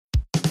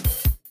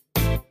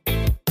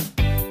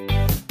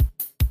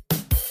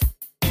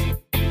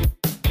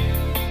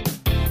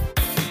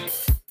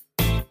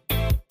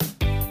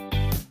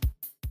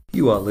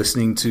You are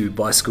listening to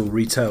Bicycle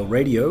Retail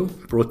Radio,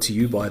 brought to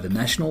you by the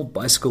National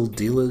Bicycle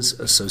Dealers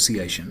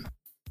Association.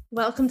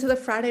 Welcome to the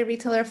Friday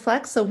Retailer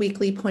Flex, a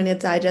weekly pointed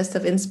digest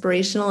of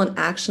inspirational and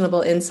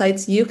actionable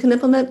insights you can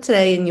implement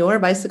today in your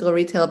bicycle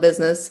retail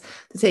business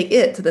to take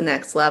it to the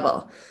next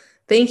level.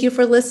 Thank you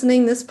for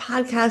listening. This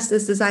podcast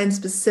is designed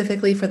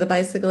specifically for the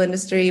bicycle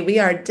industry. We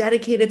are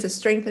dedicated to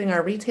strengthening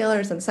our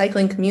retailers and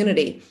cycling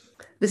community.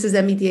 This is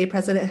NBDA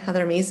President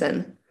Heather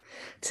Mason.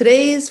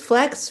 Today's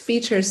Flex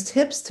features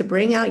tips to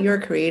bring out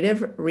your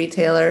creative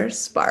retailer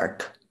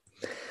spark.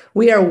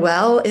 We are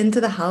well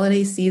into the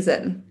holiday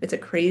season. It's a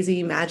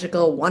crazy,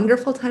 magical,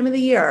 wonderful time of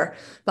the year,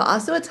 but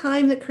also a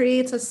time that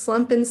creates a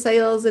slump in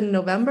sales in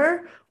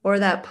November or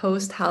that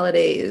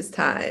post-holidays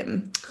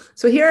time.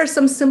 So here are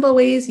some simple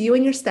ways you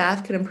and your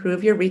staff can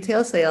improve your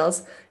retail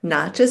sales,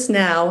 not just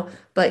now,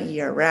 but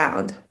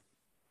year-round.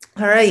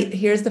 All right,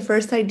 here's the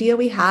first idea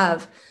we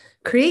have.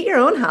 Create your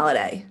own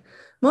holiday.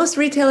 Most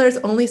retailers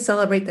only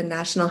celebrate the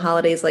national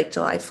holidays like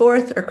July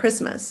 4th or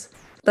Christmas.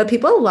 But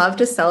people love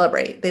to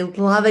celebrate. They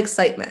love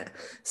excitement.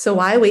 So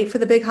why wait for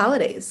the big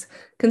holidays?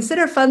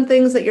 Consider fun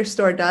things that your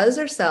store does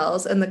or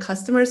sells and the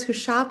customers who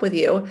shop with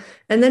you,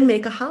 and then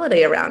make a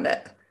holiday around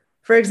it.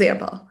 For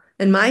example,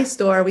 in my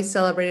store, we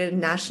celebrated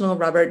National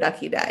Rubber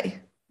Ducky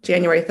Day,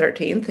 January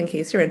 13th, in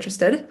case you're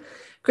interested.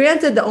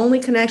 Granted, the only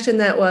connection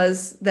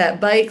that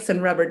bikes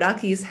and rubber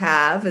duckies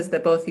have is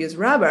that both use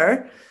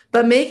rubber,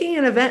 but making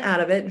an event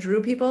out of it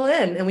drew people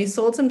in, and we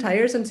sold some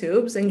tires and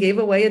tubes and gave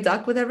away a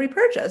duck with every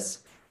purchase.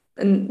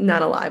 And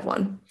not a live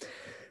one.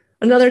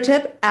 Another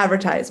tip,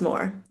 advertise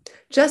more.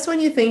 Just when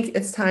you think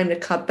it's time to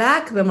cut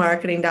back the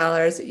marketing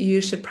dollars,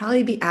 you should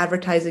probably be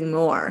advertising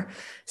more.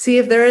 See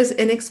if there is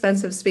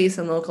inexpensive space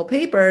in local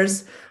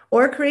papers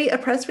or create a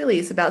press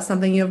release about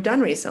something you have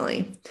done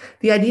recently.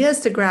 The idea is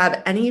to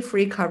grab any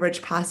free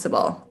coverage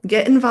possible.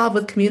 Get involved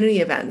with community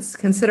events.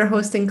 Consider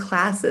hosting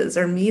classes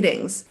or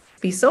meetings.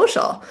 Be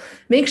social.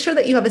 Make sure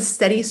that you have a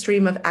steady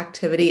stream of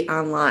activity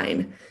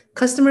online.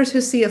 Customers who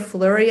see a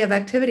flurry of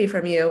activity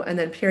from you and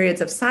then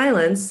periods of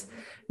silence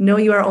know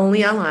you are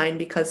only online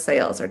because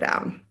sales are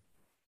down.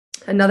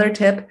 Another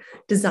tip,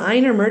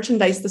 design or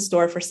merchandise the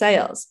store for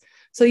sales.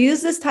 So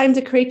use this time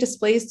to create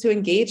displays to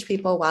engage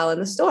people while in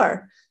the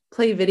store.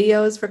 Play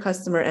videos for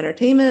customer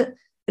entertainment.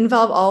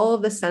 Involve all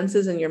of the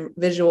senses in your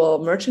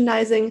visual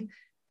merchandising.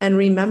 And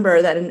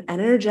remember that an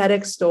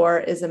energetic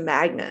store is a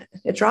magnet.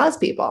 It draws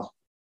people.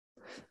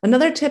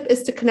 Another tip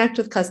is to connect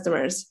with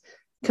customers.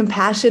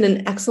 Compassion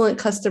and excellent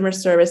customer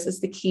service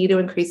is the key to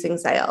increasing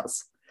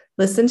sales.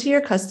 Listen to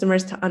your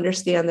customers to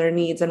understand their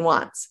needs and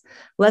wants.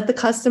 Let the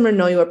customer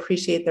know you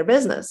appreciate their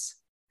business.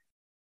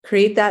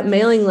 Create that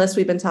mailing list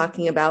we've been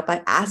talking about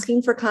by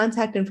asking for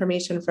contact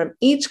information from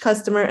each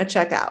customer at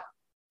checkout.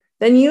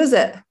 Then use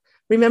it.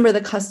 Remember,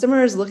 the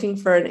customer is looking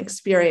for an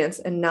experience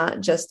and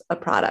not just a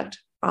product.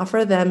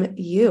 Offer them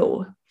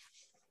you.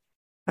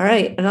 All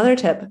right, another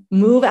tip,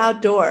 move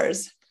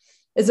outdoors.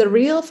 It's a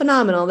real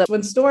phenomenon that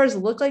when stores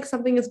look like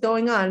something is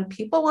going on,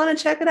 people want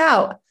to check it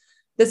out.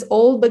 This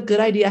old but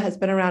good idea has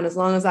been around as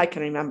long as I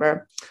can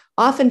remember.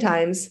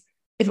 Oftentimes,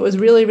 if it was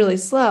really, really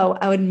slow,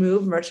 I would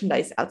move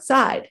merchandise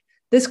outside.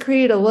 This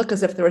created a look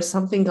as if there was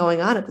something going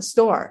on at the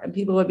store, and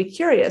people would be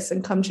curious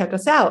and come check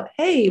us out.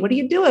 Hey, what are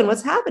you doing?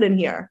 What's happening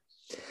here?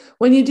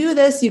 When you do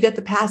this, you get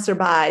the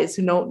passerbys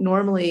who don't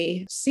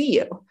normally see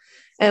you.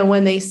 And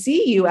when they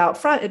see you out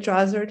front, it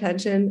draws their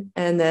attention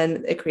and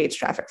then it creates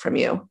traffic from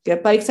you.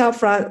 Get bikes out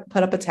front,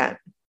 put up a tent.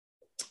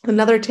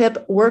 Another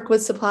tip, work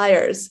with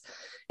suppliers.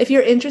 If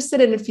you're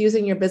interested in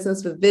infusing your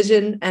business with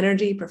vision,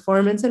 energy,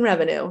 performance, and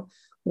revenue,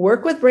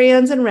 work with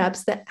brands and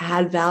reps that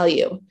add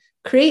value.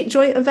 Create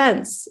joint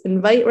events.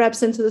 Invite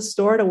reps into the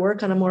store to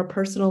work on a more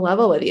personal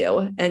level with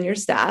you and your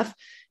staff,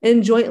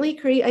 and jointly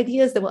create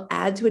ideas that will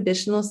add to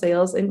additional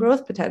sales and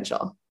growth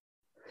potential.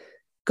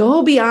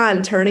 Go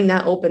beyond turning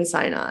that open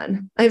sign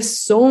on. I have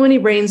so many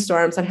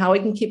brainstorms on how we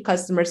can keep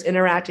customers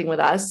interacting with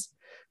us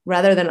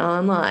rather than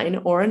online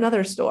or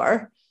another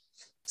store.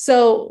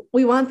 So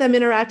we want them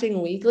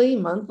interacting weekly,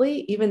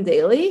 monthly, even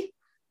daily.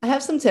 I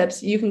have some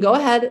tips. You can go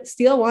ahead,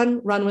 steal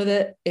one, run with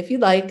it if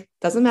you'd like.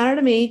 Doesn't matter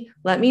to me.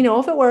 Let me know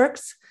if it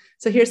works.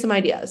 So here's some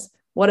ideas.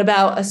 What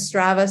about a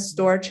Strava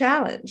store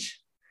challenge?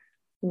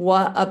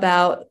 What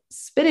about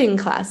spinning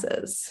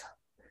classes?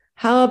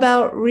 How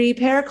about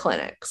repair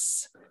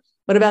clinics?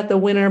 What about the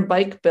winter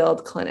bike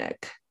build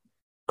clinic?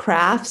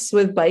 Crafts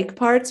with bike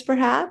parts,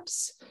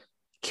 perhaps?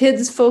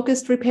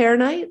 Kids-focused repair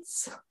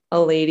nights?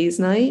 A ladies'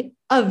 night?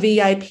 A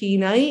VIP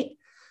night?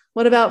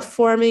 What about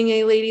forming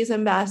a ladies'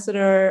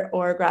 ambassador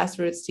or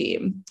grassroots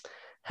team?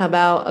 How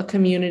about a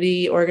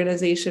community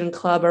organization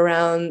club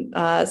around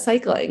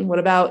cycling? What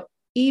about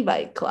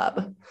e-bike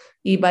club?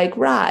 E-bike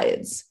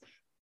rides?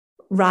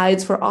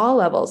 Rides for all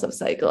levels of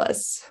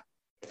cyclists?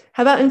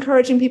 How about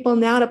encouraging people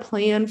now to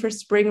plan for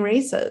spring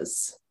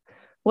races?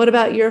 What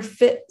about your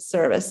fit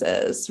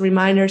services?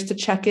 Reminders to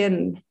check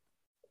in.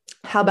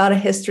 How about a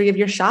history of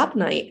your shop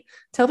night?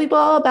 Tell people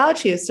all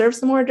about you. Serve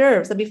some hors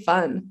d'oeuvres. That'd be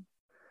fun.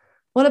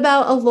 What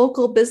about a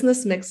local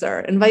business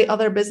mixer? Invite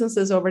other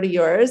businesses over to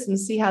yours and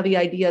see how the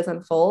ideas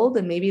unfold,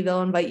 and maybe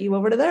they'll invite you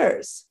over to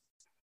theirs.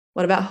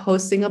 What about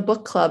hosting a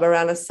book club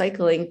around a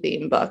cycling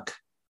theme book?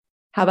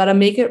 How about a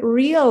Make It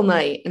Real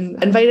night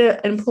and invite an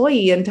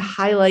employee in to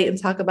highlight and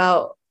talk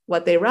about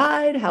what they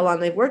ride, how long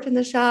they've worked in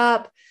the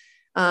shop.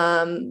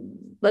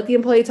 Let the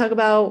employee talk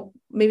about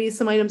maybe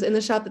some items in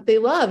the shop that they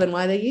love and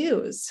why they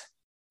use.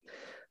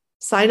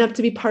 Sign up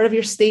to be part of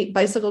your state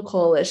bicycle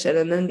coalition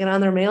and then get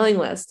on their mailing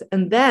list,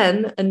 and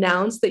then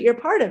announce that you're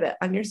part of it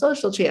on your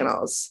social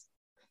channels.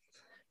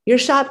 Your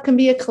shop can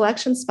be a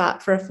collection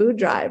spot for a food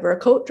drive or a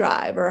coat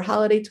drive or a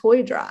holiday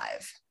toy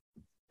drive.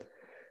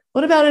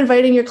 What about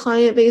inviting your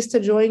client base to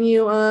join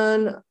you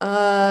on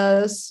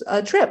a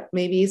trip,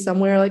 maybe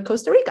somewhere like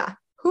Costa Rica?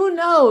 Who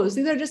knows?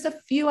 These are just a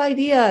few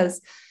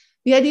ideas.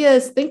 The idea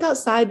is think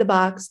outside the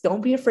box.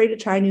 Don't be afraid to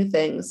try new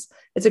things.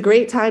 It's a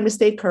great time to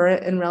stay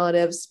current and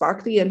relative,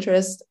 spark the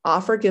interest,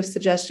 offer gift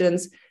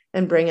suggestions,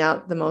 and bring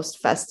out the most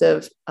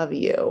festive of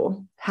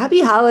you.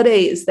 Happy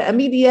holidays. The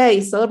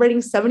MBDA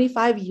celebrating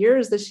 75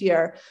 years this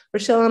year.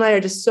 Rochelle and I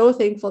are just so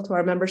thankful to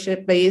our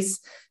membership base.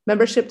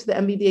 Membership to the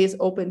MBDA is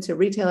open to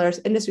retailers,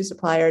 industry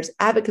suppliers,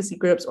 advocacy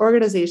groups,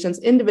 organizations,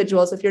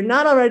 individuals. If you're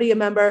not already a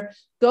member,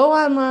 go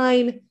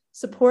online,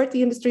 support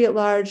the industry at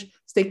large,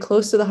 stay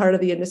close to the heart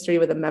of the industry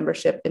with a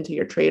membership into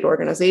your trade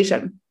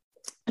organization.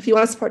 If you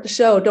want to support the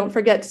show, don't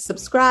forget to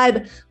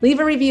subscribe, leave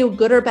a review,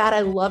 good or bad.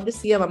 I love to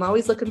see them. I'm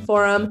always looking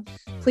for them.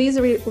 Please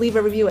leave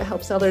a review. It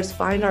helps others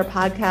find our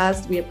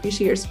podcast. We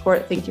appreciate your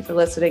support. Thank you for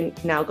listening.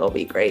 Now go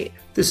be great.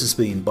 This has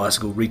been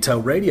Bicycle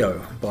Retail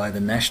Radio by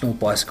the National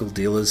Bicycle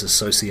Dealers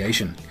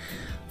Association.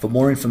 For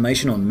more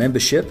information on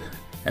membership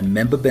and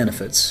member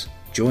benefits,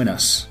 join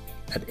us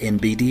at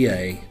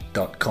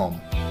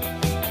nbda.com.